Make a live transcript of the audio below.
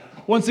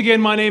Once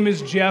again, my name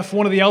is Jeff,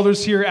 one of the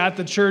elders here at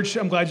the church.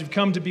 I'm glad you've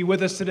come to be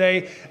with us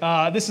today.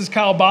 This is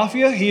Kyle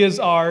Bafia. He is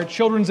our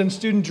children's and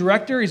student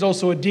director. He's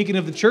also a deacon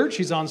of the church.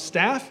 He's on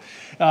staff,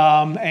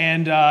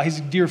 and he's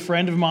a dear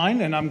friend of mine,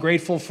 and I'm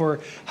grateful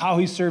for how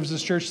he serves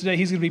this church today.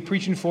 He's going to be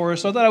preaching for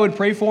us, so I thought I would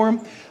pray for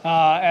him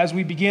as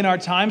we begin our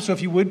time. So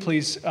if you would,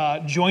 please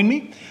join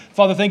me.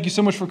 Father, thank you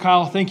so much for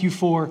Kyle. Thank you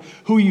for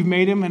who you've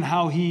made him and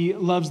how he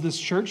loves this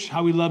church,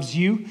 how he loves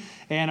you.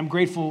 And I'm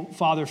grateful,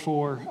 Father,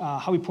 for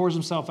how he pours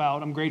himself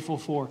out. I'm grateful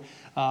for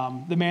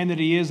the man that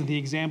he is and the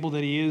example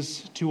that he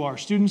is to our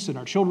students and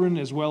our children,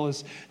 as well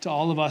as to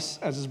all of us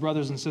as his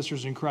brothers and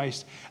sisters in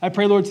Christ. I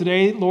pray, Lord,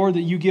 today, Lord,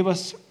 that you give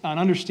us an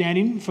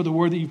understanding for the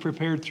word that you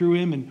prepared through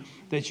him, and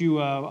that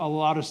you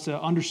allowed us to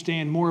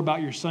understand more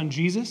about your son,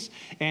 Jesus,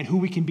 and who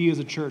we can be as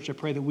a church. I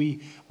pray that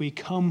we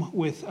come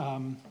with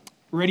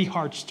ready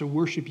hearts to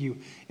worship you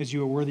as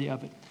you are worthy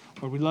of it.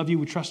 Lord, we love you.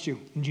 We trust you.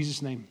 In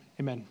Jesus' name,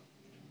 amen.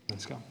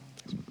 Let's go.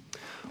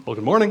 Well,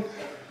 good morning.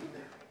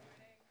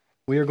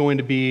 We are going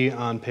to be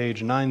on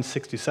page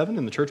 967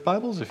 in the church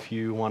Bibles. If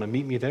you want to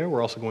meet me there,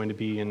 we're also going to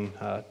be in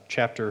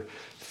chapter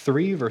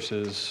 3,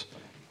 verses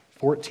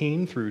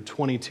 14 through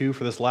 22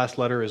 for this last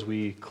letter as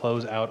we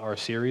close out our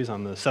series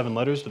on the 7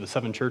 letters to the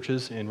 7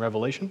 churches in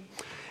Revelation.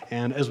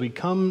 And as we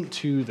come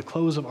to the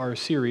close of our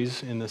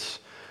series in this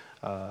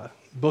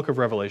book of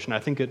Revelation, I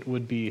think it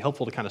would be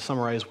helpful to kind of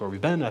summarize where we've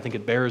been. I think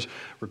it bears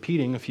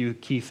repeating a few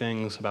key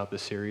things about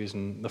this series.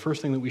 And the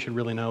first thing that we should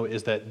really know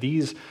is that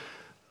these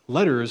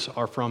letters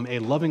are from a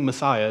loving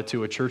Messiah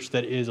to a church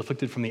that is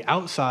afflicted from the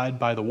outside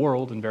by the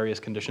world in various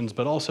conditions,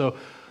 but also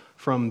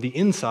from the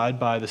inside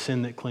by the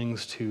sin that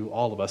clings to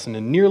all of us. And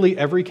in nearly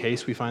every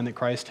case, we find that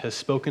Christ has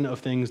spoken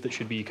of things that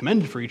should be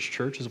commended for each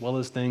church, as well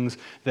as things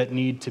that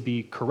need to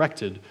be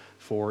corrected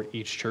for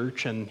each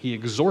church, and he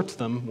exhorts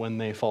them when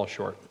they fall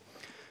short.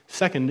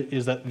 Second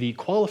is that the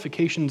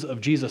qualifications of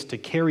Jesus to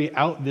carry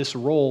out this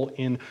role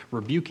in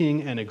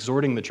rebuking and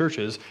exhorting the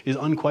churches is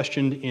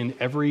unquestioned in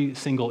every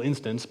single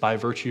instance by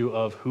virtue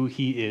of who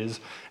he is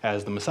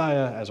as the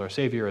Messiah, as our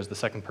Savior, as the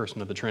second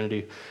person of the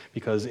Trinity.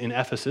 Because in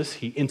Ephesus,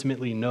 he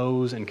intimately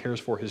knows and cares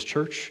for his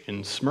church.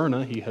 In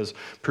Smyrna, he has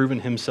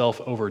proven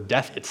himself over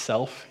death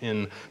itself.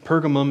 In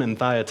Pergamum and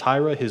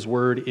Thyatira, his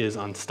word is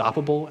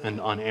unstoppable and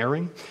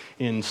unerring.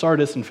 In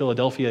Sardis and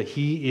Philadelphia,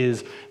 he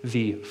is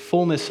the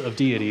fullness of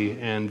deity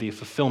and the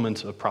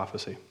fulfillment of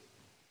prophecy.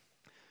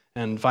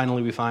 And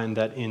finally, we find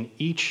that in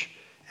each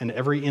and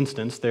every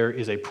instance, there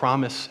is a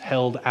promise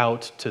held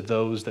out to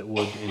those that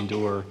would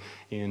endure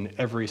in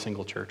every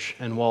single church.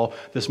 And while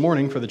this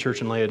morning for the church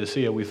in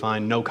Laodicea we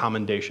find no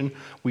commendation,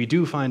 we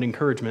do find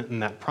encouragement,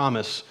 and that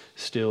promise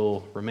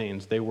still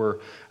remains. They were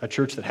a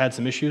church that had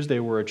some issues. They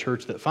were a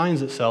church that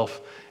finds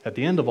itself at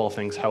the end of all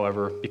things,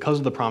 however, because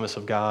of the promise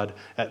of God,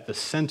 at the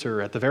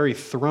center, at the very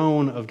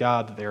throne of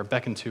God that they are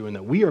beckoned to and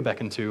that we are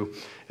beckoned to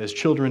as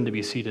children to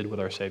be seated with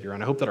our Savior.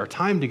 And I hope that our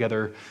time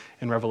together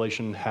in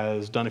Revelation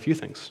has done a few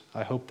things.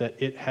 I hope that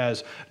it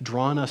has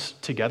drawn us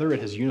together. It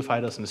has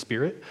unified us in the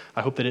Spirit.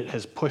 I hope that it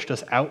has pushed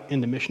us out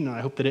into mission, and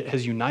I hope that it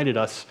has united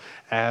us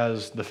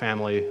as the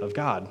family of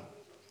God.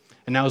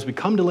 And now as we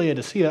come to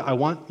Laodicea, I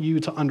want you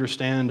to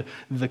understand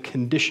the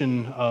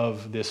condition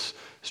of this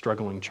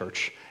struggling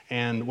church.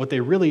 And what they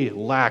really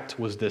lacked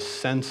was this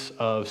sense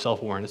of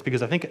self-awareness,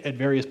 because I think at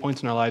various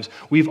points in our lives,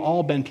 we've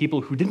all been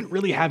people who didn't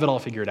really have it all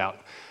figured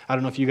out. I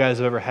don't know if you guys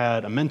have ever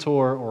had a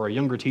mentor or a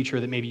younger teacher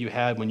that maybe you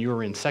had when you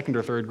were in 2nd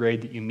or 3rd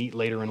grade that you meet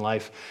later in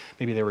life.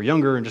 Maybe they were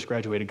younger and just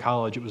graduated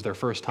college. It was their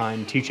first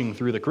time teaching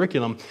through the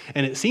curriculum.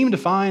 And it seemed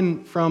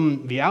fine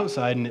from the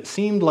outside, and it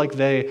seemed like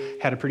they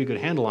had a pretty good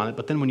handle on it.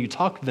 But then when you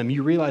talked to them,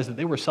 you realized that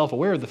they were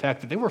self-aware of the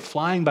fact that they were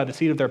flying by the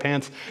seat of their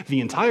pants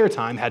the entire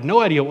time, had no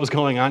idea what was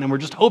going on, and were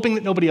just hoping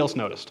that nobody else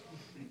noticed.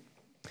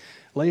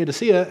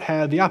 Laodicea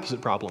had the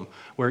opposite problem,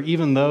 where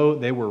even though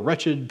they were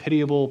wretched,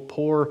 pitiable,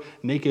 poor,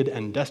 naked,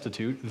 and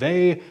destitute,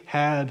 they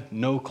had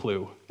no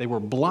clue. They were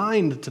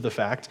blind to the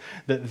fact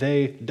that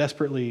they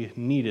desperately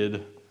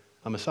needed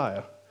a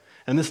Messiah.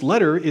 And this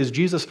letter is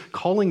Jesus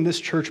calling this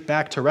church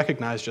back to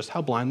recognize just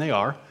how blind they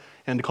are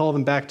and to call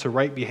them back to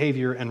right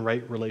behavior and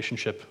right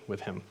relationship with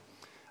him.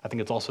 I think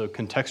it's also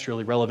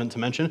contextually relevant to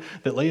mention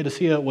that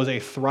Laodicea was a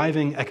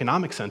thriving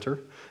economic center,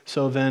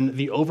 so then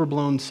the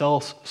overblown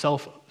sense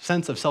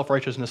of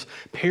self-righteousness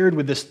paired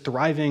with this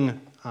thriving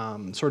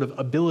sort of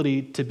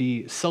ability to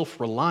be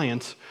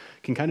self-reliant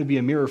can kind of be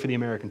a mirror for the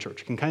American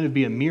church. It can kind of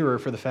be a mirror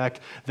for the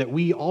fact that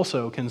we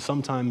also can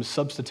sometimes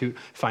substitute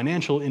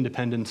financial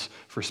independence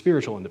for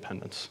spiritual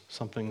independence,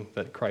 something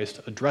that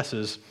Christ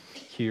addresses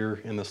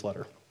here in this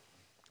letter.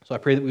 So I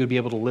pray that we would be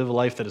able to live a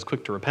life that is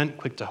quick to repent,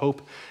 quick to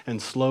hope,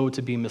 and slow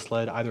to be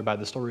misled either by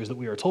the stories that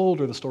we are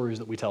told or the stories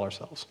that we tell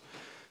ourselves.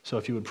 So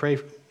if you would pray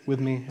with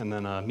me and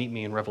then meet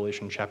me in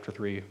Revelation chapter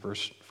 3,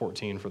 verse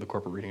 14 for the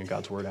corporate reading of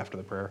God's word after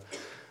the prayer.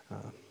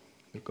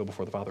 Go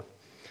before the Father.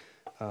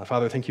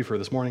 Father, thank you for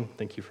this morning.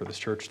 Thank you for this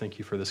church. Thank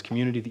you for this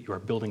community that you are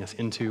building us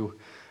into.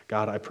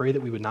 God, I pray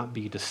that we would not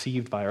be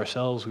deceived by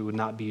ourselves. We would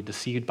not be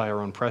deceived by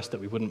our own press, that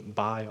we wouldn't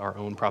buy our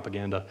own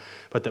propaganda,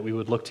 but that we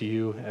would look to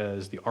you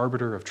as the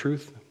arbiter of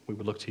truth. We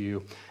would look to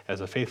you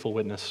as a faithful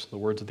witness, the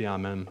words of the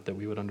Amen, that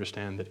we would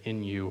understand that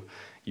in you,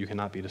 you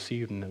cannot be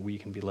deceived and that we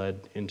can be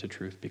led into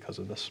truth because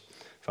of this.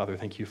 Father,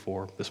 thank you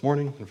for this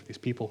morning and for these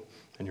people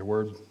and your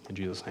word. In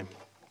Jesus' name,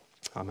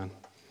 amen.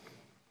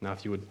 Now,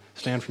 if you would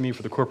stand for me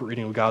for the corporate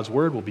reading of God's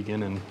word, we'll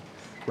begin in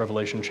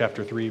Revelation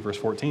chapter 3, verse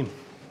 14.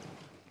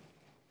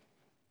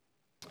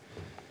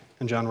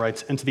 And John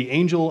writes, "And to the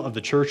angel of the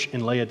church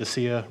in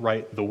Laodicea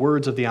write the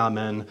words of the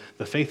Amen,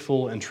 the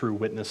faithful and true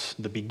witness,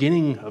 the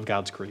beginning of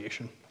God's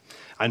creation.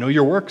 I know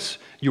your works.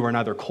 You are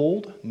neither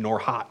cold nor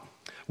hot.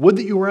 Would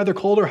that you were either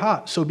cold or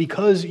hot. So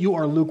because you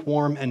are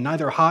lukewarm and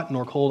neither hot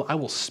nor cold, I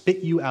will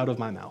spit you out of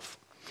my mouth.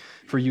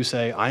 For you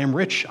say, I am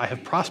rich, I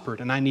have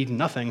prospered, and I need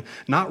nothing,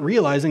 not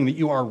realizing that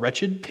you are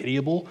wretched,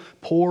 pitiable,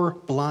 poor,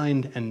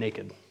 blind, and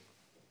naked.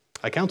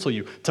 I counsel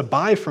you to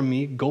buy from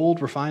me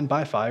gold refined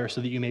by fire so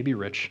that you may be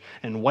rich,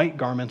 and white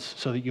garments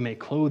so that you may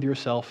clothe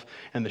yourself,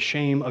 and the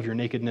shame of your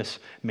nakedness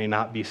may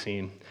not be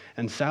seen,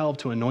 and salve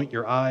to anoint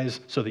your eyes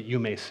so that you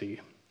may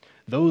see.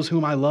 Those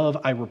whom I love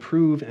I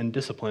reprove and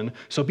discipline,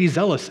 so be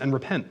zealous and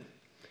repent.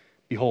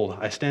 Behold,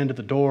 I stand at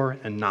the door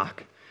and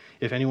knock.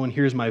 If anyone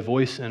hears my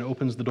voice and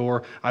opens the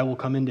door, I will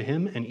come into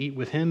him and eat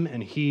with him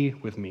and he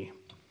with me.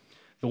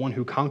 The one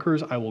who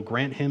conquers, I will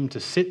grant him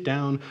to sit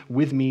down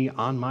with me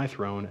on my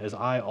throne, as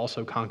I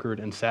also conquered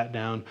and sat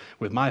down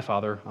with my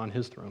Father on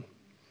his throne.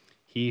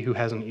 He who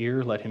has an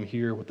ear, let him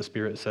hear what the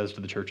Spirit says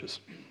to the churches."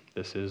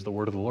 This is the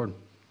word of the Lord.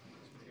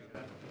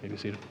 You may be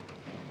seated.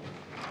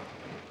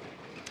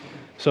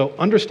 So,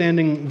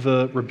 understanding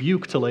the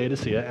rebuke to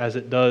Laodicea, as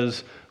it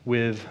does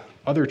with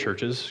other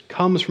churches,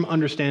 comes from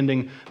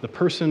understanding the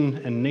person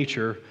and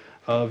nature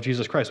of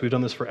Jesus Christ. We've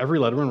done this for every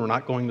letter, and we're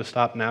not going to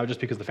stop now just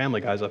because the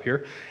family guy's up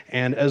here.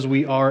 And as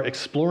we are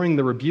exploring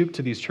the rebuke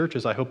to these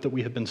churches, I hope that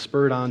we have been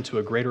spurred on to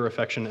a greater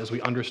affection as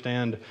we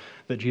understand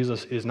that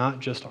Jesus is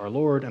not just our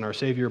Lord and our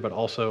Savior, but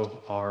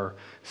also our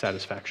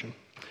satisfaction.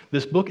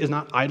 This book is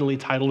not idly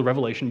titled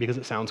Revelation because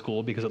it sounds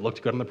cool, because it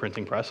looked good on the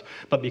printing press,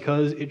 but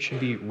because it should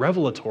be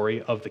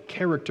revelatory of the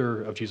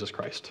character of Jesus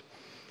Christ.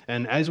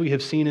 And as we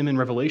have seen him in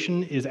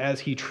Revelation, is as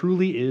he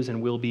truly is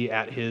and will be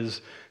at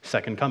his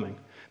second coming.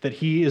 That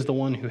he is the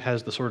one who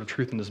has the sword of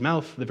truth in his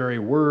mouth, the very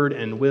word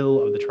and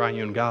will of the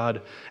triune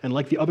God. And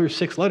like the other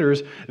 6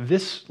 letters,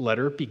 this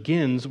letter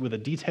begins with a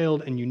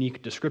detailed and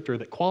unique descriptor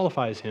that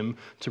qualifies him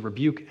to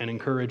rebuke and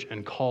encourage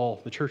and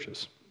call the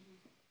churches.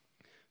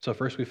 So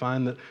first we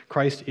find that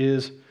Christ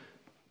is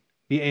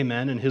the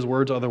Amen, and his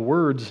words are the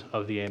words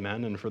of the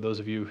Amen. And for those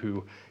of you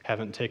who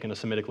haven't taken a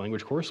Semitic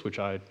language course, which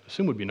I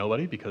assume would be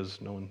nobody because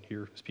no one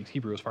here speaks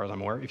Hebrew as far as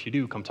I'm aware. If you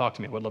do, come talk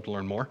to me. I would love to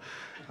learn more.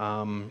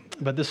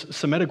 But this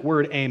Semitic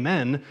word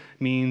Amen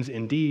means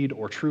indeed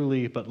or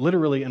truly, but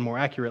literally and more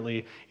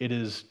accurately, it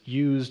is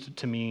used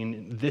to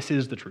mean this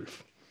is the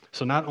truth.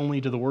 So not only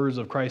do the words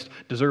of Christ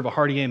deserve a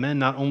hearty amen,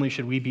 not only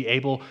should we be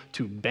able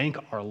to bank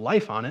our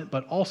life on it,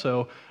 but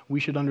also we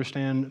should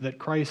understand that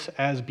Christ,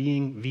 as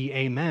being the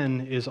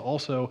amen, is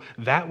also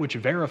that which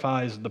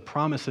verifies the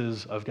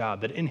promises of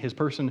God, that in his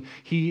person,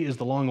 he is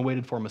the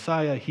long-awaited for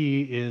Messiah,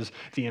 he is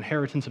the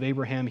inheritance of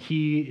Abraham,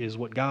 he is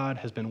what God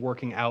has been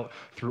working out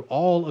through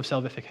all of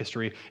salvific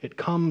history. It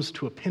comes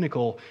to a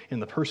pinnacle in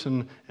the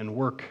person and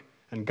work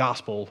and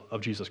gospel of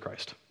Jesus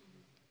Christ.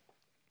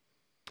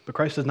 But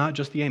Christ is not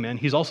just the Amen,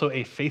 he's also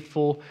a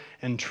faithful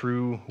and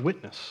true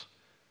witness.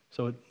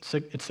 So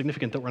it's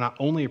significant that we're not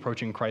only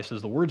approaching Christ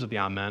as the words of the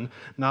Amen,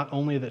 not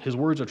only that his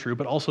words are true,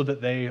 but also that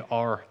they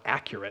are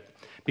accurate.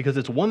 Because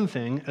it's one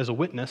thing as a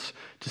witness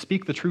to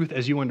speak the truth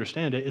as you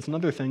understand it. It's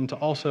another thing to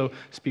also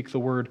speak the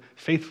word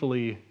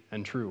faithfully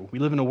and true. We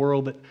live in a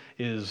world that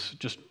is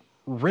just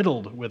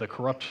riddled with a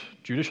corrupt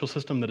judicial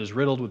system, that is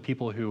riddled with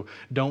people who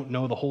don't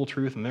know the whole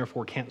truth and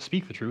therefore can't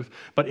speak the truth.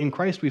 But in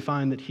Christ we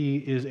find that he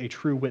is a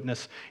true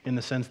witness in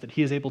the sense that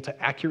he is able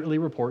to accurately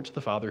report to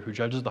the Father, who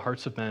judges the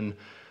hearts of men,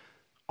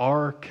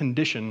 our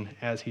condition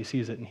as he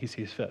sees it and he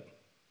sees fit.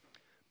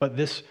 But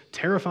this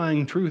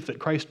terrifying truth that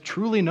Christ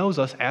truly knows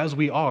us as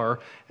we are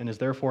and is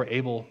therefore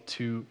able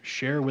to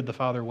share with the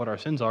Father what our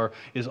sins are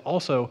is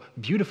also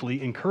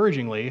beautifully,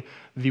 encouragingly,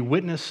 the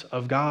witness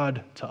of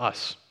God to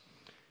us.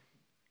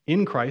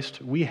 In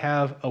Christ, we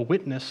have a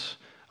witness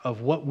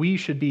of what we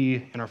should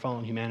be in our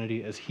fallen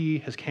humanity as he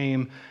has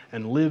came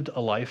and lived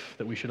a life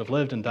that we should have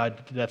lived and died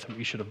the death that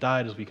we should have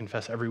died, as we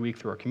confess every week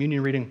through our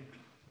communion reading.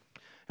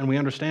 And we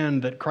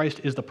understand that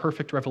Christ is the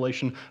perfect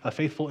revelation, a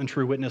faithful and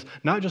true witness,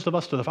 not just of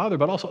us to the Father,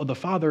 but also of the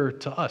Father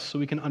to us, so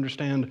we can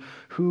understand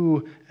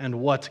who and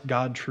what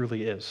God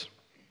truly is.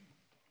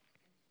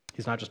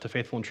 He's not just a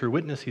faithful and true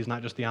witness, he's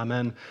not just the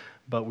Amen,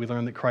 but we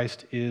learn that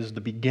Christ is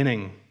the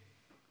beginning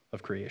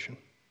of creation.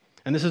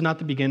 And this is not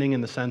the beginning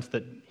in the sense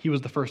that he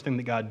was the first thing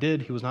that God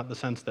did. He was not the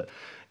sense that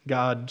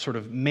God sort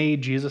of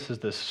made Jesus as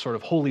this sort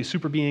of holy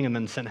super being and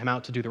then sent him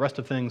out to do the rest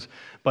of things,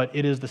 but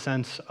it is the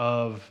sense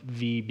of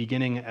the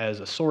beginning as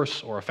a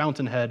source or a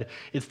fountainhead.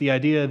 It's the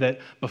idea that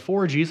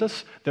before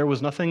Jesus, there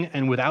was nothing,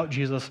 and without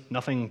Jesus,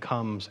 nothing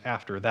comes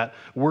after. That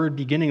word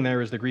beginning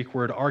there is the Greek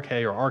word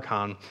arche or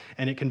archon,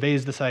 and it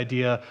conveys this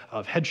idea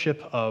of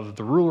headship, of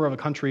the ruler of a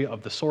country,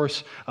 of the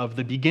source, of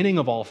the beginning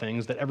of all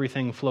things, that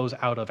everything flows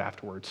out of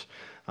afterwards.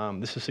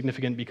 This is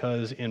significant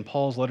because in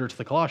Paul's letter to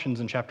the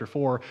Colossians in chapter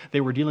 4, they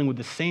were dealing with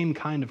the same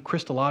kind of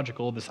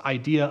Christological, this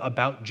idea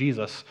about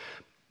Jesus.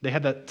 They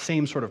had that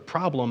same sort of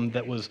problem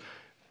that was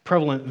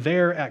prevalent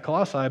there at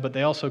Colossae, but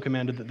they also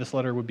commanded that this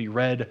letter would be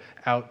read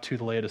out to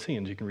the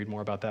Laodiceans. You can read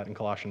more about that in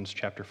Colossians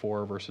chapter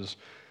 4, verses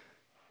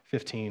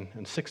 15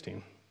 and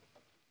 16.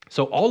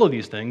 So all of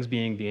these things,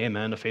 being the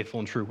Amen, a faithful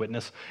and true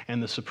witness,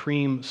 and the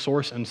supreme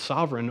source and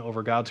sovereign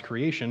over God's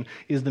creation,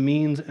 is the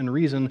means and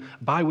reason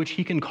by which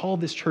he can call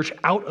this church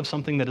out of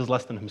something that is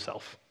less than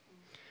himself.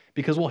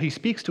 Because while he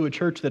speaks to a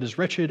church that is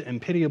wretched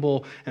and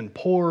pitiable and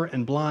poor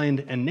and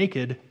blind and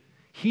naked,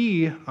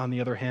 he, on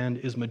the other hand,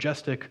 is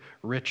majestic,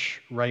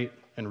 rich, right,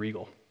 and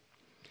regal.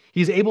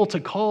 He's able to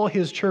call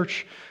his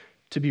church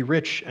to be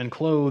rich and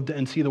clothed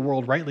and see the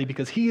world rightly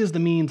because he is the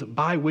means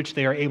by which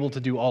they are able to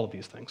do all of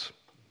these things.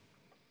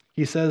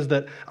 He says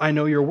that, I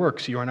know your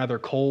works, you are neither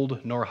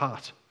cold nor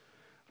hot.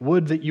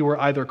 Would that you were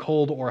either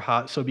cold or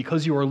hot, so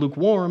because you are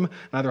lukewarm,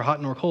 neither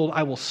hot nor cold,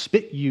 I will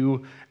spit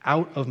you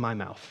out of my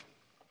mouth.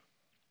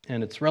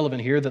 And it's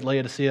relevant here that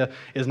Laodicea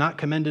is not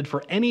commended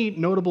for any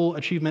notable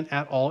achievement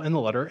at all in the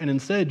letter, and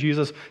instead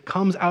Jesus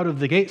comes out of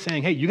the gate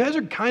saying, hey, you guys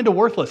are kind of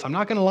worthless, I'm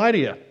not going to lie to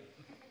you.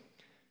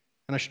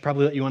 And I should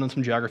probably let you in on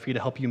some geography to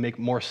help you make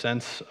more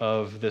sense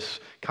of this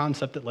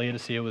concept that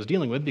Laodicea was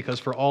dealing with, because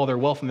for all their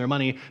wealth and their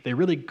money, they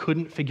really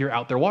couldn't figure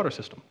out their water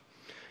system.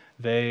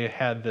 They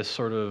had this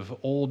sort of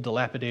old,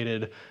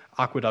 dilapidated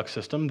aqueduct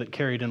system that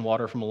carried in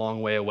water from a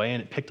long way away,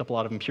 and it picked up a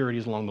lot of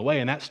impurities along the way,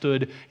 and that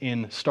stood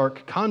in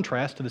stark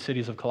contrast to the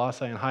cities of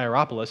Colossae and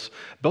Hierapolis,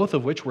 both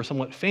of which were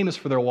somewhat famous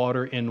for their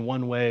water in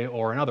one way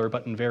or another,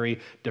 but in very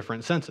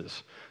different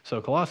senses. So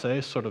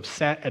Colossae sort of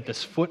sat at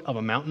this foot of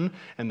a mountain,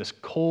 and this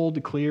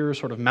cold, clear,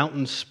 sort of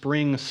mountain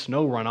spring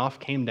snow runoff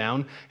came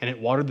down, and it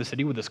watered the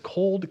city with this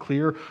cold,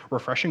 clear,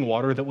 refreshing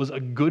water that was a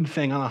good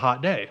thing on a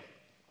hot day.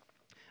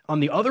 On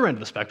the other end of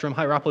the spectrum,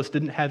 Hierapolis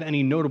didn't have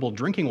any notable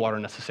drinking water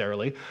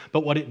necessarily,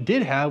 but what it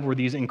did have were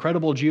these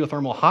incredible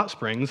geothermal hot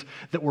springs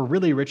that were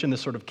really rich in this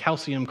sort of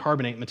calcium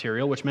carbonate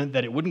material, which meant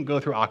that it wouldn't go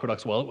through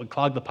aqueducts well, it would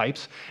clog the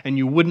pipes, and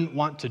you wouldn't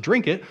want to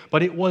drink it,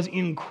 but it was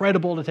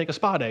incredible to take a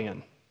spa day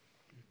in.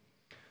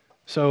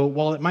 So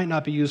while it might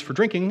not be used for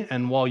drinking,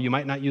 and while you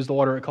might not use the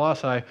water at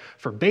Colossae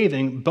for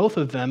bathing, both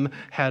of them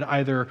had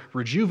either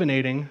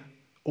rejuvenating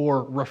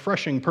or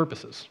refreshing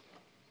purposes.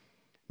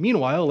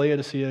 Meanwhile,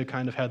 Laodicea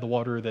kind of had the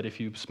water that if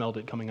you smelled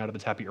it coming out of the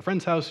tap at your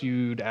friend's house,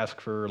 you'd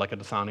ask for like a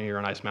Dasani or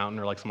an Ice Mountain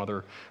or like some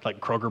other like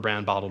Kroger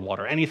brand bottled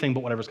water, anything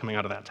but whatever's coming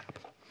out of that tap.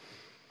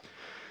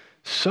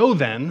 So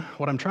then,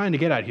 what I'm trying to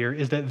get at here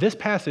is that this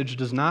passage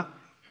does not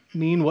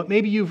mean what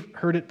maybe you've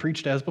heard it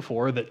preached as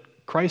before, that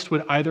Christ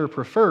would either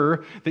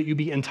prefer that you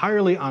be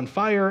entirely on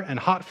fire and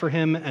hot for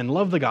him and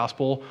love the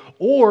gospel,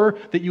 or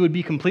that you would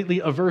be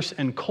completely averse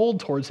and cold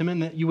towards him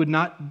and that you would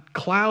not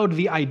cloud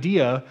the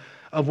idea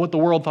of what the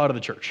world thought of the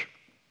church.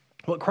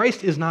 What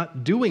Christ is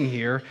not doing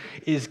here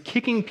is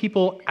kicking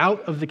people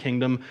out of the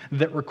kingdom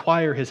that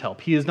require his help.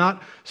 He is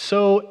not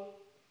so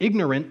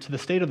ignorant to the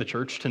state of the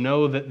church to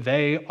know that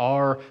they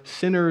are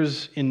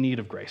sinners in need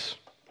of grace.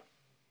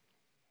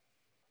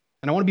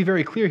 And I want to be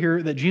very clear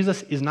here that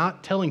Jesus is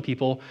not telling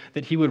people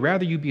that he would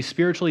rather you be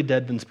spiritually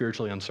dead than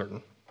spiritually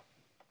uncertain.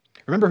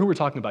 Remember who we're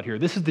talking about here.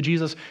 This is the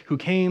Jesus who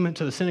came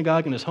to the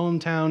synagogue in his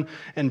hometown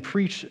and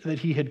preached that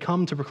he had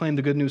come to proclaim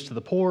the good news to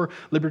the poor,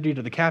 liberty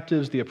to the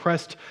captives, the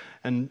oppressed,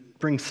 and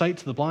bring sight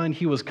to the blind.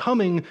 He was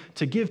coming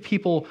to give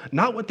people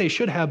not what they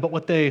should have, but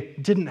what they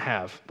didn't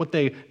have, what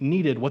they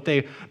needed, what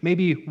they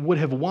maybe would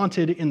have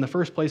wanted in the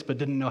first place but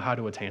didn't know how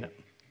to attain it.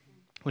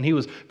 When he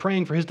was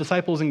praying for his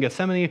disciples in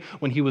Gethsemane,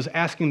 when he was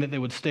asking that they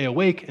would stay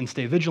awake and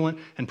stay vigilant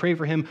and pray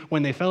for him,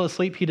 when they fell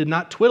asleep, he did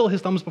not twiddle his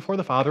thumbs before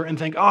the Father and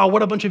think, oh,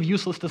 what a bunch of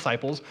useless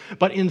disciples,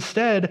 but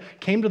instead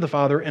came to the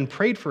Father and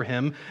prayed for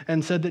him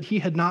and said that he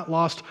had not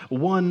lost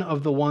one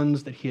of the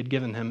ones that he had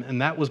given him,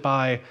 and that was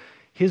by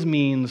his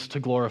means to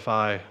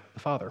glorify the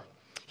Father.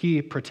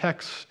 He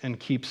protects and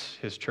keeps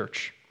his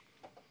church.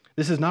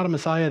 This is not a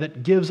Messiah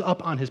that gives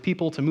up on his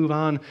people to move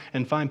on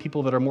and find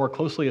people that are more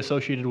closely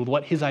associated with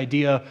what his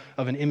idea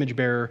of an image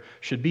bearer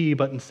should be,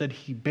 but instead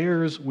he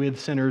bears with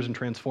sinners and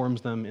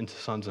transforms them into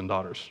sons and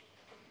daughters.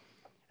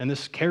 And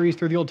this carries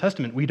through the Old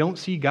Testament. We don't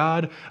see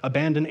God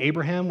abandon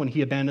Abraham when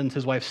he abandons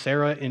his wife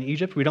Sarah in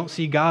Egypt. We don't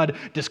see God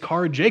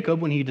discard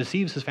Jacob when he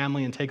deceives his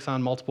family and takes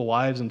on multiple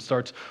wives and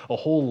starts a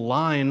whole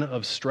line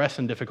of stress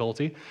and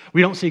difficulty.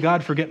 We don't see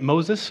God forget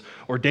Moses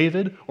or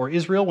David or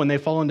Israel when they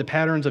fall into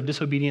patterns of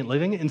disobedient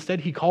living. Instead,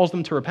 he calls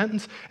them to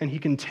repentance and he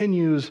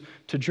continues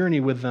to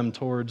journey with them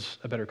towards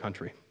a better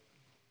country.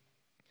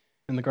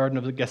 In the Garden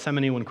of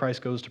Gethsemane, when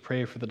Christ goes to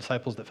pray for the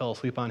disciples that fell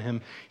asleep on him,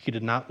 he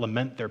did not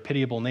lament their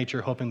pitiable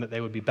nature, hoping that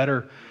they would be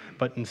better,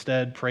 but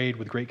instead prayed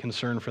with great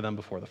concern for them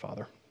before the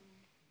Father.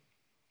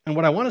 And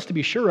what I want us to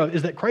be sure of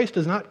is that Christ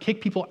does not kick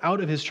people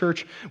out of his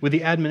church with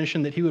the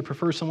admonition that he would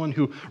prefer someone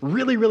who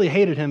really, really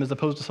hated him as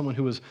opposed to someone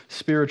who was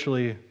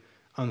spiritually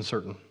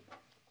uncertain.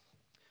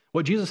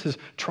 What Jesus is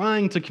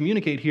trying to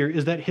communicate here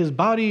is that his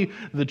body,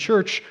 the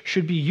church,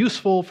 should be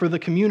useful for the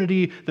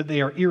community that they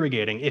are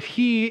irrigating. If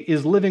he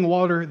is living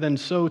water, then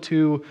so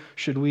too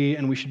should we,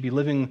 and we should be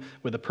living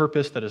with a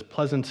purpose that is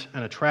pleasant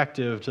and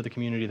attractive to the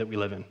community that we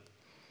live in.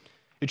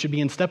 It should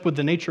be in step with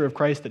the nature of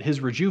Christ that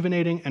his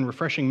rejuvenating and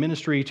refreshing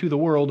ministry to the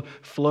world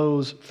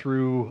flows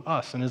through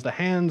us. And as the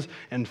hands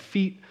and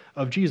feet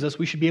of Jesus,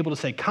 we should be able to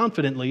say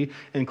confidently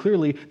and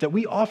clearly that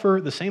we offer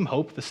the same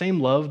hope, the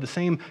same love, the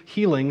same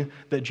healing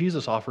that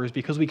Jesus offers,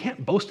 because we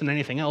can't boast in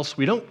anything else.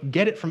 We don't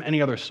get it from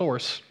any other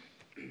source.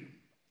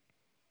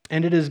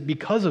 And it is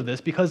because of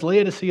this, because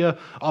Laodicea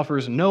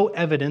offers no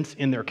evidence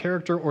in their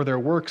character or their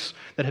works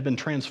that have been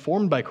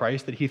transformed by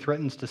Christ, that he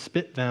threatens to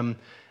spit them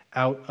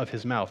out of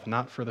his mouth,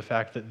 not for the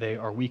fact that they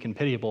are weak and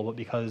pitiable, but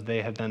because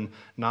they have been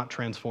not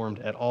transformed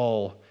at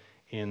all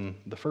in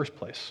the first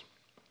place.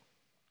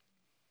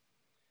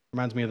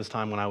 Reminds me of this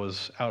time when I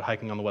was out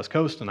hiking on the West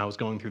Coast and I was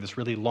going through this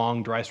really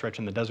long dry stretch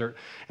in the desert,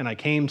 and I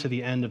came to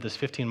the end of this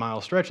 15-mile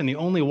stretch, and the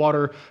only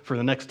water for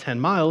the next 10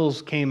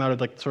 miles came out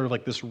of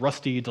like this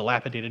rusty,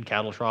 dilapidated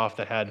cattle trough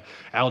that had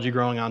algae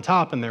growing on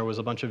top, and there was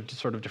a bunch of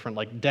sort of different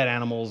like dead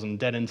animals and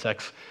dead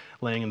insects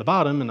laying in the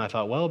bottom, and I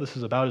thought, well, this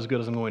is about as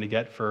good as I'm going to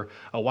get for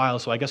a while,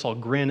 so I guess I'll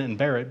grin and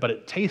bear it, but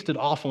it tasted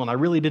awful, and I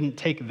really didn't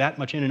take that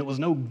much in, and it was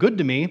no good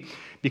to me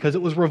because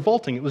it was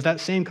revolting. It was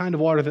that same kind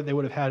of water that they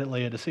would have had at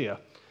Laodicea.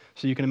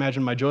 So you can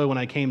imagine my joy when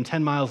I came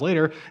 10 miles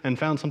later and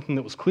found something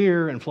that was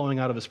clear and flowing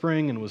out of a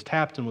spring and was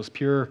tapped and was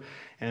pure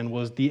and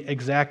was the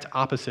exact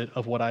opposite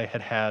of what I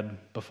had had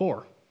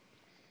before.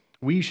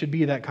 We should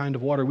be that kind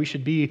of water. We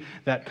should be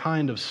that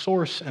kind of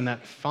source and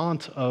that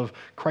font of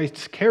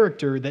Christ's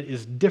character that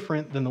is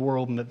different than the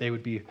world and that they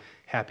would be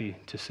happy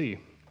to see.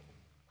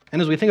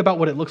 And as we think about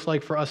what it looks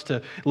like for us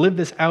to live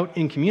this out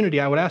in community,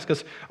 I would ask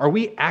us, are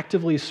we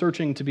actively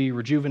searching to be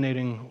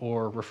rejuvenating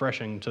or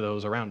refreshing to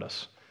those around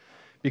us?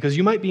 Because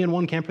you might be in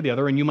one camp or the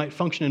other, and you might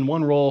function in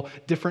one role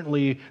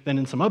differently than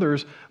in some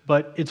others,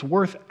 but it's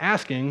worth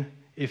asking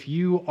if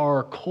you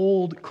are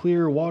cold,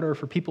 clear water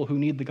for people who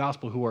need the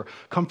gospel, who are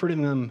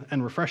comforting them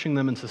and refreshing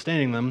them and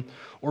sustaining them,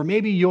 or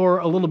maybe you're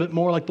a little bit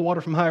more like the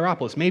water from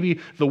Hierapolis. Maybe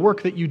the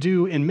work that you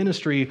do in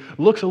ministry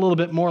looks a little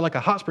bit more like a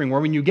hot spring, where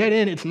when you get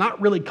in, it's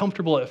not really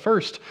comfortable at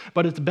first,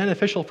 but it's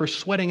beneficial for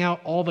sweating out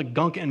all the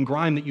gunk and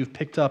grime that you've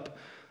picked up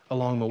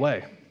along the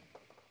way.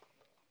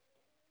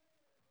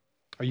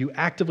 Are you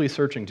actively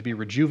searching to be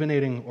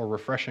rejuvenating or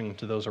refreshing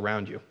to those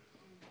around you?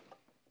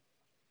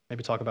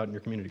 Maybe talk about it in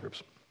your community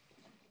groups.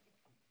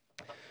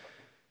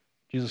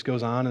 Jesus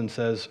goes on and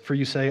says, "For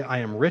you say, I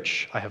am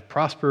rich, I have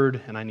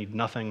prospered, and I need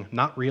nothing,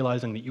 not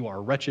realizing that you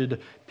are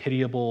wretched,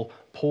 pitiable,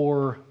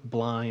 poor,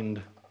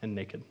 blind, and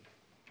naked."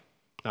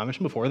 Now, I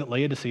mentioned before that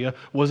Laodicea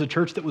was a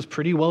church that was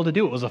pretty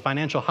well-to-do. It was a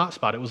financial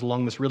hotspot. It was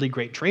along this really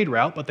great trade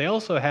route, but they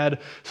also had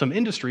some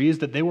industries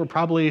that they were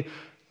probably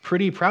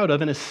pretty proud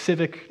of in a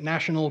civic,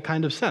 national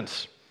kind of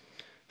sense.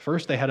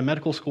 First, they had a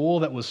medical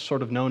school that was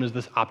sort of known as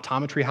this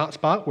optometry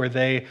hotspot, where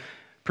they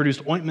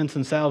produced ointments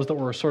and salves that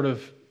were sort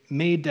of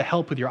made to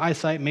help with your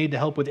eyesight, made to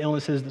help with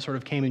illnesses that sort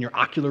of came in your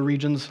ocular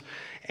regions.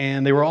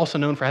 And they were also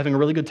known for having a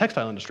really good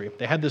textile industry.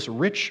 They had this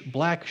rich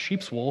black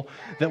sheep's wool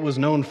that was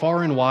known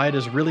far and wide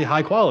as really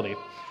high quality.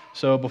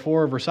 So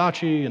before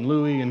Versace and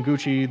Louis and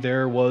Gucci,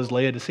 there was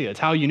Laodicea. It's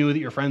how you knew that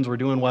your friends were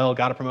doing well,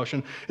 got a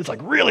promotion. It's like,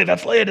 really,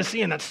 that's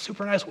Laodicea, and that's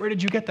super nice. Where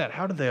did you get that?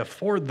 How did they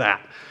afford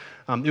that?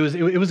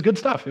 It was good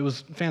stuff. It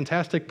was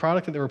fantastic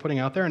product that they were putting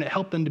out there, and it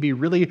helped them to be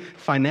really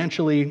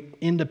financially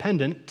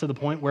independent to the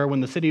point where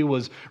when the city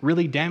was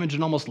really damaged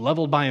and almost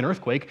leveled by an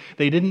earthquake,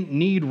 they didn't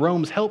need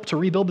Rome's help to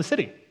rebuild the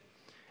city.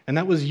 And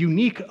that was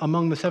unique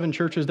among the 7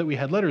 churches that we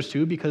had letters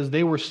to, because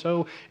they were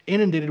so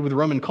inundated with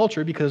Roman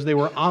culture, because they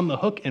were on the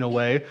hook in a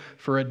way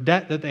for a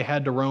debt that they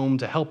had to Rome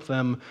to help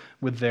them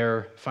with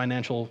their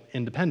financial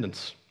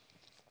independence.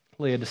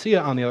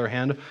 Laodicea, on the other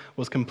hand,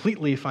 was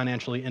completely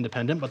financially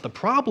independent, but the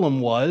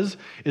problem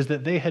is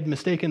that they had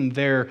mistaken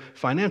their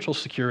financial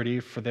security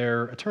for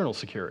their eternal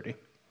security.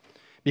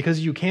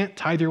 Because you can't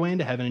tithe your way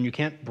into heaven and you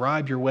can't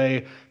bribe your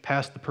way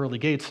past the pearly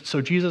gates.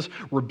 So Jesus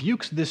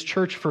rebukes this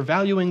church for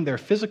valuing their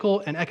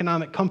physical and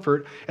economic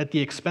comfort at the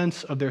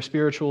expense of their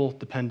spiritual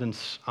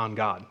dependence on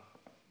God.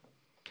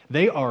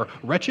 They are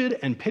wretched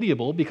and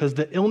pitiable because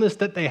the illness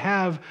that they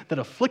have that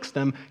afflicts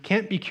them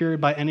can't be cured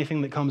by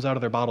anything that comes out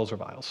of their bottles or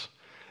vials.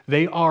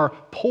 They are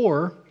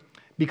poor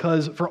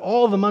because for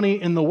all the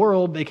money in the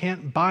world, they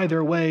can't buy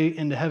their way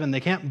into heaven. They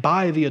can't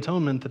buy the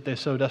atonement that they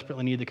so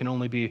desperately need that can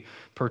only be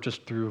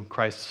purchased through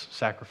Christ's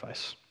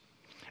sacrifice.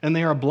 And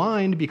they are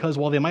blind because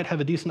while they might have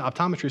a decent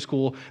optometry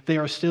school, they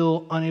are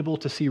still unable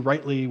to see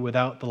rightly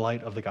without the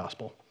light of the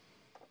gospel.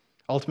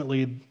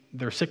 Ultimately,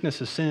 their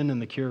sickness is sin,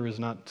 and the cure is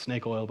not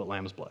snake oil, but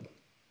lamb's blood.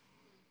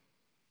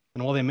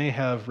 And while they may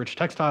have rich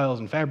textiles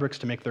and fabrics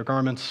to make their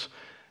garments,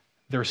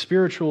 their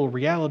spiritual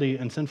reality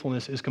and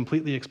sinfulness is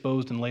completely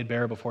exposed and laid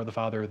bare before the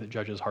Father that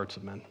judges hearts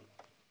of men.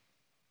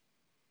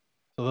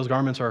 So those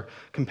garments are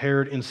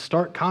compared in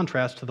stark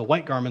contrast to the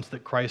white garments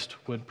that Christ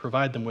would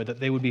provide them with, that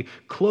they would be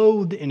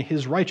clothed in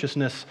his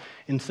righteousness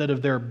instead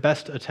of their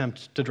best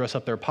attempt to dress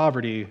up their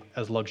poverty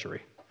as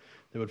luxury.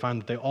 They would find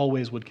that they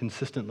always would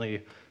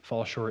consistently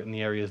fall short in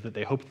the areas that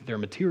they hoped that their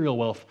material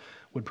wealth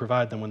would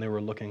provide them when they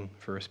were looking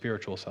for a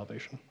spiritual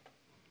salvation.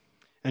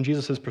 And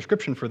Jesus'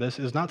 prescription for this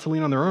is not to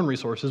lean on their own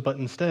resources, but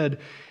instead,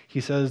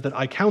 he says that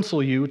I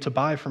counsel you to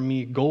buy from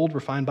me gold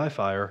refined by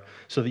fire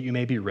so that you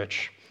may be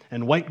rich,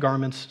 and white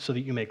garments so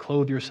that you may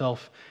clothe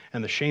yourself,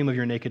 and the shame of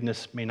your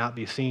nakedness may not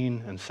be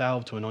seen, and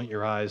salve to anoint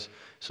your eyes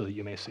so that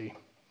you may see.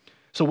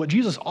 So what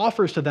Jesus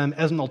offers to them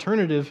as an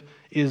alternative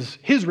is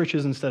his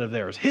riches instead of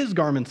theirs, his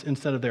garments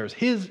instead of theirs,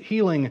 his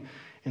healing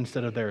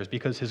instead of theirs,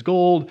 because his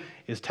gold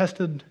is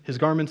tested, his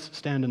garments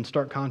stand in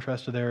stark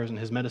contrast to theirs, and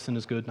his medicine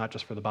is good not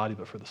just for the body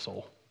but for the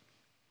soul.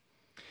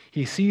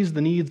 He sees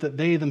the needs that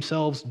they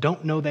themselves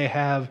don't know they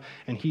have,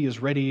 and he is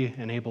ready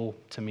and able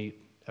to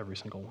meet every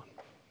single one.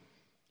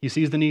 He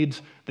sees the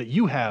needs that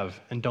you have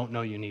and don't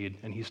know you need,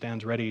 and he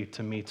stands ready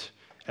to meet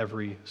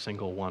every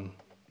single one.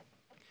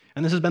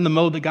 And this has been the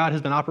mode that God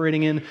has been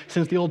operating in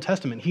since the Old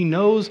Testament. He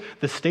knows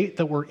the state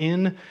that we're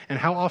in, and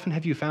how often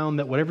have you found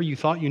that whatever you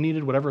thought you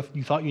needed, whatever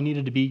you thought you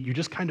needed to be, you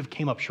just kind of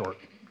came up short.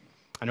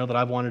 I know that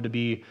I've wanted to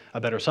be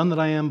a better son than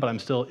I am, but I'm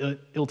still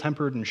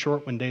ill-tempered and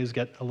short when days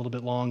get a little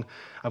bit long.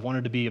 I've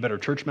wanted to be a better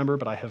church member,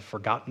 but I have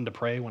forgotten to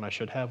pray when I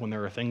should have, when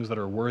there are things that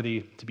are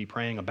worthy to be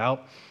praying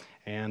about.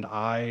 And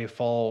I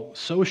fall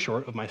so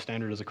short of my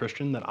standard as a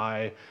Christian that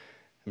I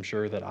am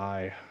sure that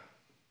I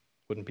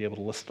wouldn't be able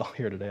to list it all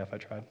here today if I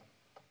tried.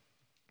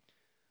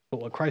 But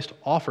what Christ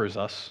offers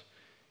us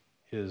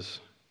is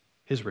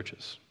his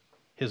riches,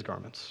 his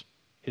garments,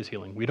 his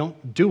healing. We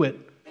don't do it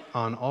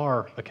on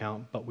our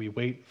account, but we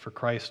wait for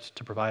Christ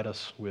to provide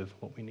us with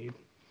what we need.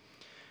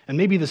 And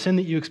maybe the sin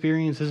that you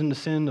experience isn't a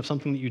sin of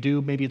something that you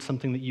do. Maybe it's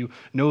something that you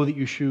know that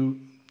you should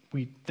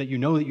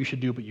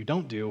do, but you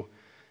don't do.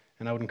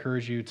 And I would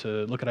encourage you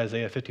to look at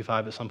Isaiah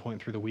 55 at some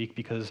point through the week,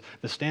 because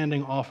the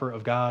standing offer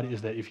of God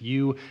is that if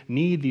you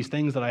need these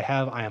things that I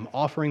have, I am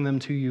offering them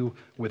to you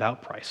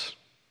without price.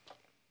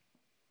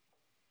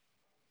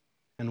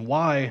 And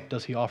why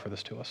does he offer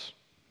this to us?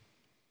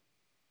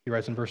 He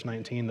writes in verse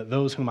 19 that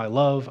those whom I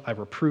love, I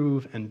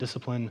reprove and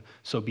discipline,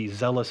 so be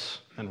zealous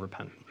and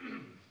repent.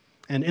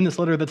 And in this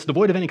letter that's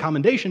devoid of any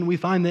commendation, we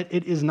find that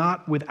it is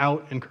not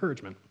without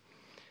encouragement.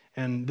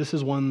 And this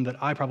is one that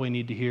I probably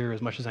need to hear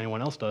as much as anyone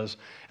else does,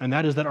 and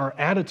that is that our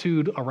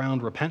attitude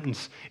around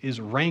repentance is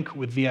rank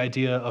with the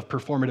idea of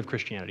performative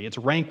Christianity. It's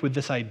rank with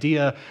this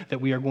idea that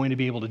we are going to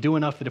be able to do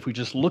enough, that if we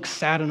just look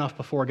sad enough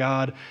before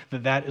God,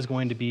 that is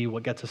going to be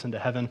what gets us into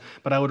heaven.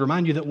 But I would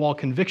remind you that while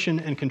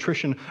conviction and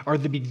contrition are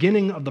the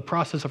beginning of the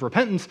process of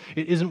repentance,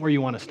 it isn't where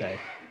you want to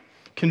stay.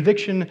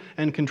 Conviction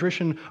and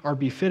contrition are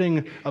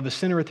befitting of a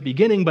sinner at the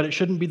beginning, but it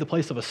shouldn't be the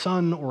place of a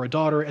son or a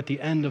daughter at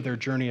the end of their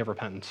journey of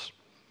repentance.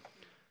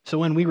 So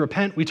when we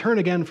repent, we turn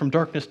again from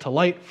darkness to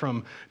light,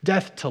 from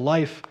death to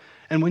life.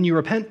 And when you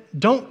repent,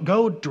 don't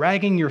go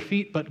dragging your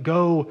feet, but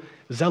go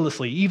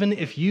zealously, even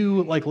if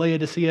you, like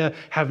Laodicea,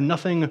 have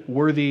nothing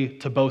worthy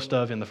to boast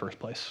of in the first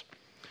place.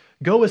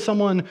 Go as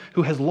someone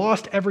who has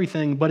lost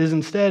everything, but is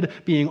instead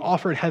being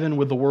offered heaven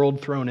with the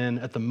world thrown in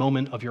at the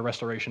moment of your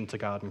restoration to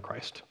God in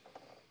Christ.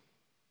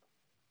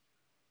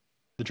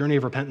 The journey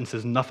of repentance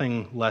is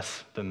nothing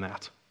less than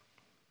that.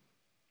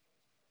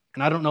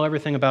 And I don't know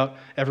everything about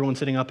everyone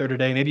sitting out there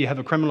today. Maybe you have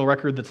a criminal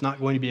record that's not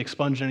going to be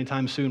expunged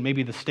anytime soon.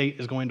 Maybe the state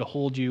is going to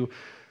hold you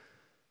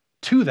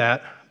to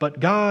that. But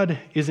God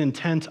is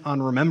intent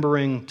on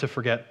remembering to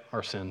forget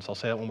our sins. I'll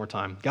say that one more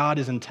time. God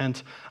is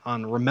intent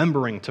on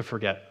remembering to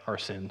forget our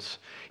sins.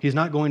 He's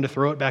not going to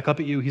throw it back up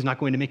at you. He's not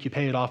going to make you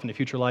pay it off in a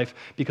future life,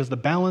 because the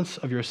balance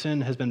of your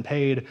sin has been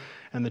paid,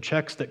 and the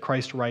checks that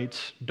Christ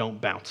writes don't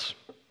bounce.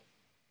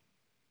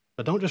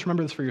 But don't just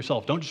remember this for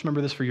yourself. Don't just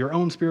remember this for your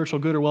own spiritual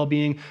good or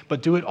well-being,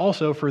 but do it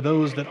also for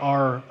those that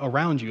are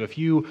around you. If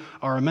you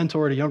are a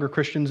mentor to younger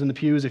Christians in the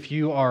pews, if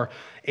you are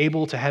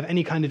able to have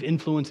any kind of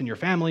influence in your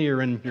family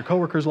or in your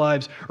coworkers'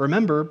 lives,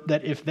 remember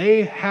that if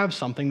they have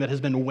something that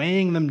has been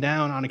weighing them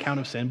down on account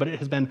of sin, but it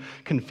has been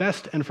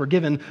confessed and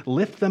forgiven,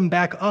 lift them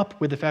back up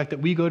with the fact that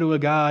we go to a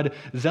God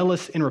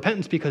zealous in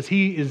repentance because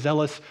he is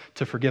zealous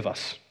to forgive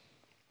us.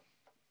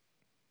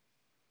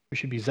 We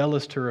should be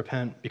zealous to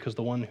repent because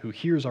the one who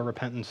hears our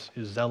repentance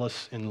is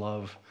zealous in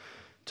love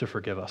to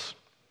forgive us.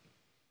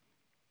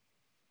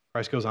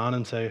 Christ goes on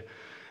and say,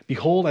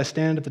 "Behold, I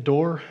stand at the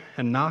door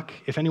and knock.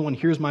 If anyone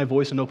hears my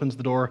voice and opens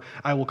the door,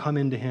 I will come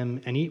into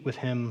him and eat with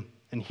him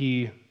and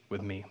he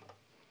with me."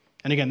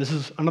 And again, this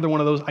is another one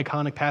of those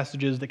iconic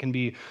passages that can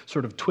be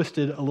sort of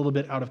twisted a little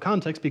bit out of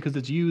context because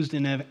it's used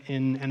in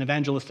an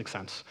evangelistic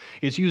sense.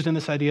 It's used in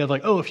this idea of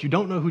like, oh, if you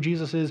don't know who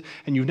Jesus is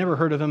and you've never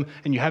heard of him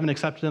and you haven't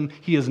accepted him,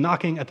 he is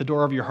knocking at the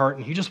door of your heart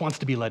and he just wants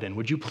to be let in.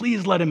 Would you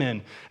please let him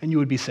in and you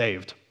would be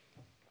saved?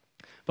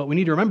 But we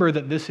need to remember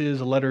that this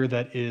is a letter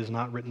that is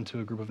not written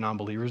to a group of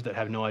non-believers that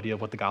have no idea of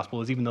what the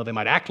gospel is, even though they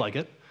might act like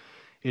it.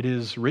 It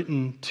is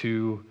written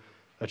to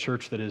a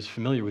church that is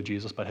familiar with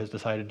Jesus, but has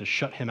decided to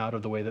shut him out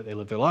of the way that they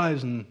live their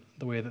lives and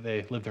the way that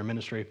they live their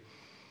ministry.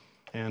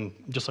 And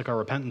just like our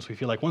repentance, we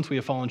feel like once we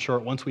have fallen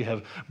short, once we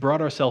have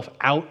brought ourselves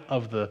out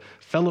of the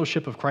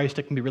fellowship of Christ,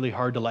 it can be really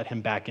hard to let him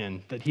back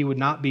in. That he would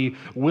not be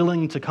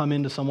willing to come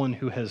into someone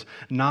who has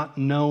not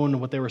known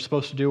what they were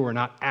supposed to do or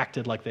not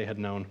acted like they had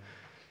known.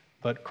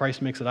 But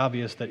Christ makes it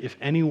obvious that if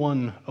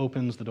anyone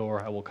opens the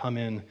door, I will come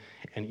in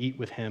and eat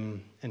with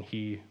him and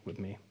he with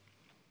me.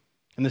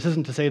 And this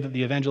isn't to say that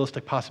the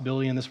evangelistic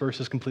possibility in this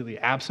verse is completely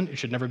absent. It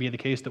should never be the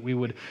case that we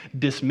would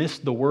dismiss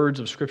the words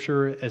of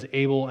Scripture as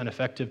able and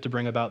effective to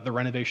bring about the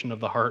renovation of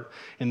the heart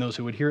in those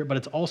who would hear it. But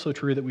it's also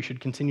true that we should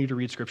continue to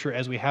read Scripture,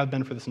 as we have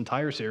been for this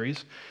entire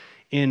series,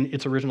 in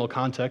its original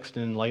context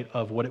in light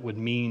of what it would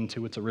mean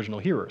to its original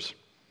hearers.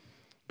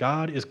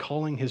 God is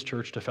calling his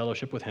church to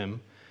fellowship with him,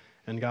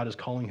 and God is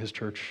calling his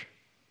church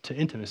to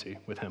intimacy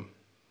with him,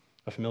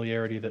 a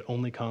familiarity that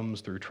only comes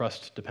through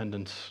trust,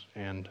 dependence,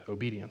 and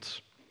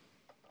obedience.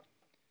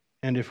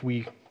 And if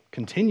we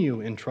continue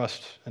in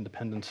trust and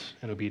dependence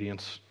and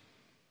obedience,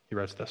 he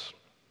writes this: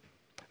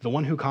 "The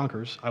one who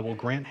conquers, I will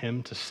grant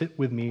him to sit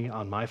with me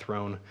on my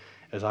throne,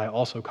 as I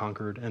also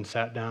conquered and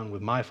sat down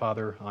with my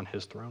Father on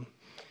his throne.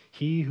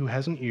 He who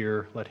has an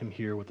ear, let him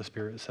hear what the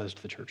Spirit says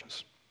to the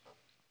churches."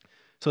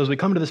 So as we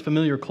come to this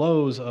familiar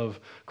close of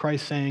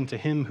Christ saying to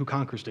him who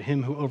conquers, to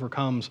him who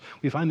overcomes,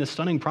 we find this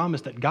stunning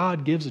promise that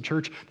God gives a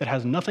church that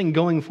has nothing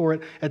going for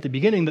it at the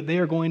beginning, that they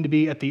are going to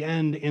be at the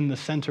end in the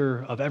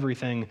center of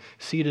everything,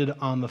 seated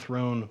on the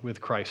throne with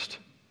Christ.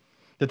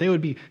 That they would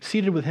be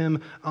seated with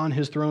him on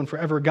his throne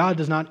forever. God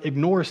does not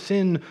ignore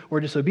sin or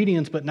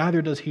disobedience, but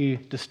neither does he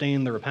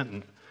disdain the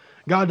repentant.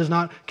 God does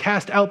not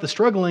cast out the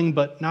struggling,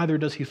 but neither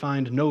does he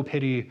find no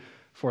pity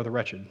for the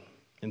wretched.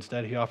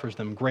 Instead, he offers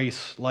them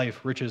grace,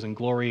 life, riches, and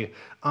glory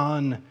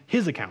on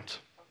his account.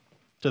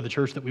 To the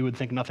church that we would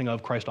think nothing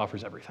of, Christ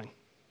offers everything.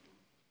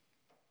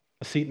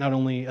 A seat not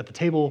only at the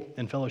table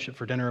in fellowship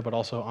for dinner, but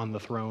also on the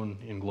throne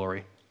in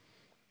glory.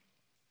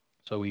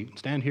 So we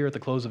stand here at the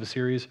close of a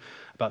series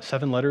about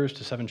 7 letters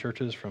to 7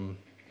 churches from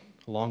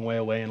a long way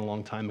away and a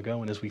long time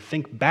ago. And as we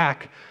think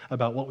back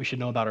about what we should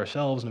know about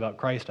ourselves and about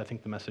Christ, I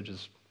think the message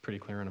is pretty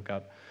clear, and I've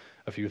got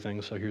a few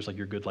things. So here's like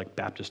your good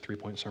Baptist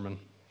 3-point sermon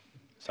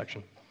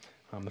section.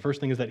 The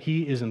first thing is that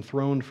he is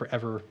enthroned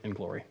forever in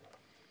glory.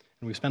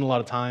 And we spend a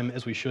lot of time,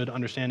 as we should,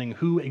 understanding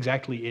who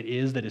exactly it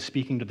is that is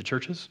speaking to the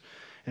churches.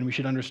 And we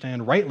should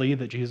understand rightly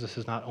that Jesus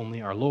is not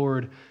only our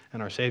Lord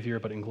and our Savior,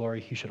 but in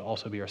glory, he should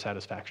also be our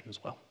satisfaction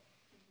as well.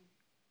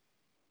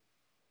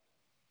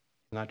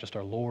 Not just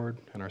our Lord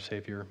and our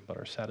Savior, but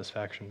our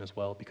satisfaction as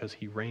well, because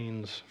he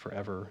reigns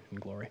forever in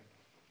glory.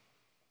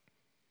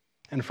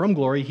 And from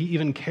glory, he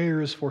even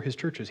cares for his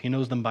churches. He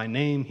knows them by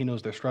name, he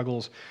knows their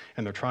struggles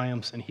and their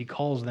triumphs, and he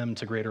calls them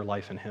to greater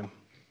life in him.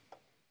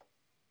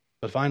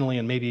 But finally,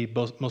 and maybe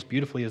most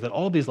beautifully, is that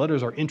all of these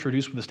letters are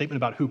introduced with a statement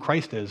about who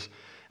Christ is.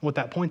 And what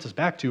that points us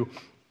back to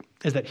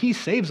is that he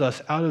saves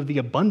us out of the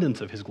abundance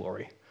of his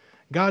glory.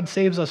 God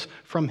saves us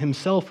from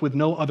himself with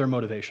no other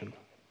motivation.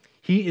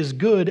 He is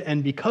good,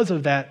 and because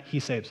of that, he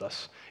saves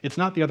us. It's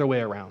not the other way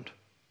around.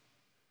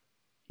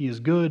 He is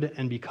good,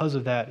 and because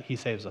of that, he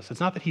saves us. It's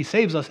not that he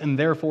saves us, and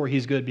therefore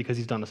he's good because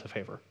he's done us a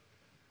favor.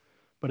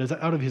 But it's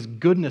out of his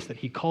goodness that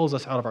he calls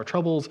us out of our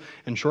troubles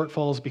and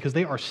shortfalls, because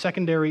they are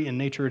secondary in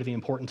nature to the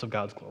importance of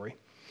God's glory.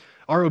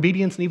 Our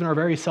obedience and even our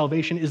very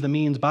salvation is the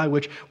means by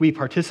which we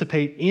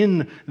participate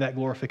in that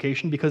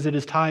glorification, because it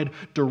is tied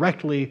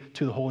directly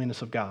to the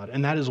holiness of God.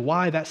 And that is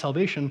why that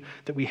salvation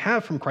that we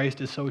have from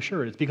Christ is so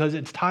assured. It's because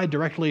it's tied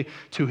directly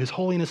to his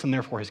holiness and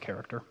therefore his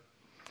character.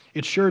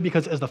 It's sure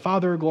because as the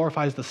Father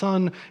glorifies the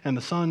Son, and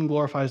the Son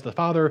glorifies the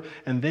Father,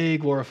 and they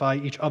glorify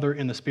each other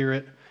in the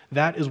Spirit,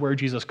 that is where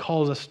Jesus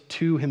calls us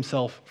to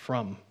himself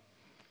from.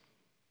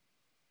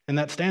 And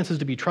that stance is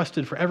to be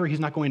trusted forever. He's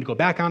not going to go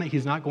back on it.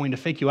 He's not going to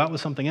fake you out with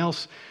something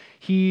else.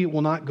 He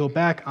will not go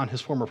back on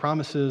his former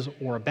promises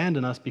or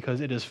abandon us,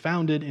 because it is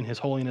founded in his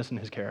holiness and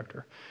his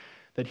character.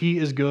 That he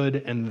is good,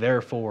 and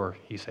therefore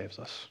he saves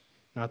us.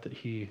 Not that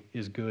he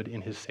is good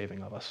in his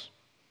saving of us.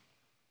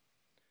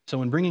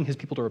 So in bringing his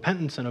people to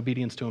repentance and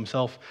obedience to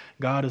himself,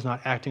 God is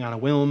not acting on a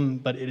whim,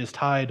 but it is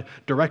tied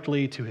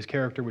directly to his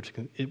character,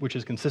 which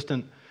is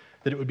consistent,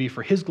 that it would be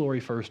for his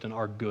glory first and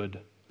our good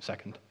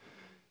second.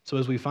 So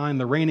as we find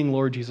the reigning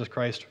Lord Jesus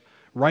Christ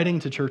writing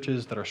to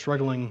churches that are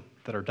struggling,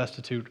 that are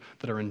destitute,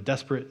 that are in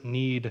desperate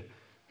need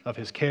of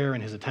his care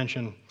and his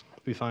attention,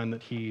 we find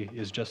that he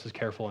is just as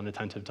careful and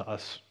attentive to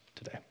us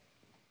today.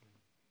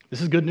 This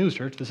is good news,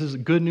 church. This is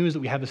good news that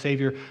we have a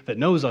Savior that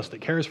knows us,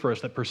 that cares for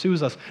us, that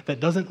pursues us, that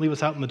doesn't leave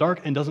us out in the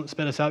dark and doesn't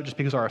spit us out just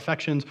because our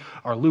affections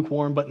are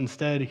lukewarm, but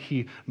instead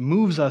he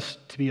moves us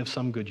to be of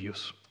some good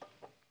use.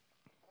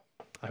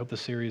 I hope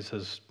this series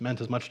has meant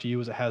as much to you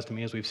as it has to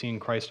me, as we've seen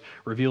Christ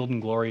revealed in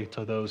glory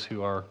to those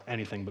who are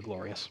anything but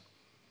glorious.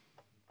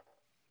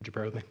 Would you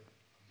pray with me?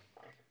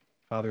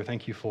 Father,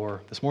 thank you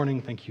for this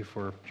morning. Thank you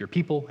for your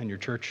people and your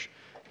church.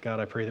 God,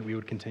 I pray that we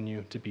would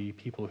continue to be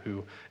people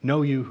who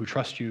know you, who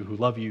trust you, who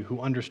love you, who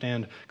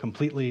understand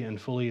completely and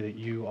fully that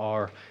you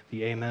are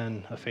the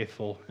Amen, a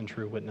faithful and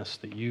true witness,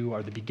 that you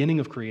are the beginning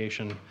of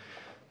creation,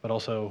 but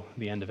also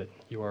the end of it.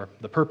 You are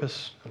the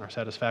purpose and our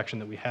satisfaction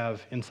that we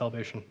have in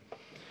salvation.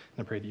 And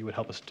I pray that you would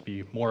help us to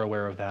be more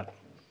aware of that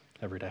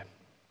every day.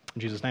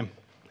 In Jesus' name,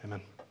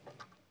 amen.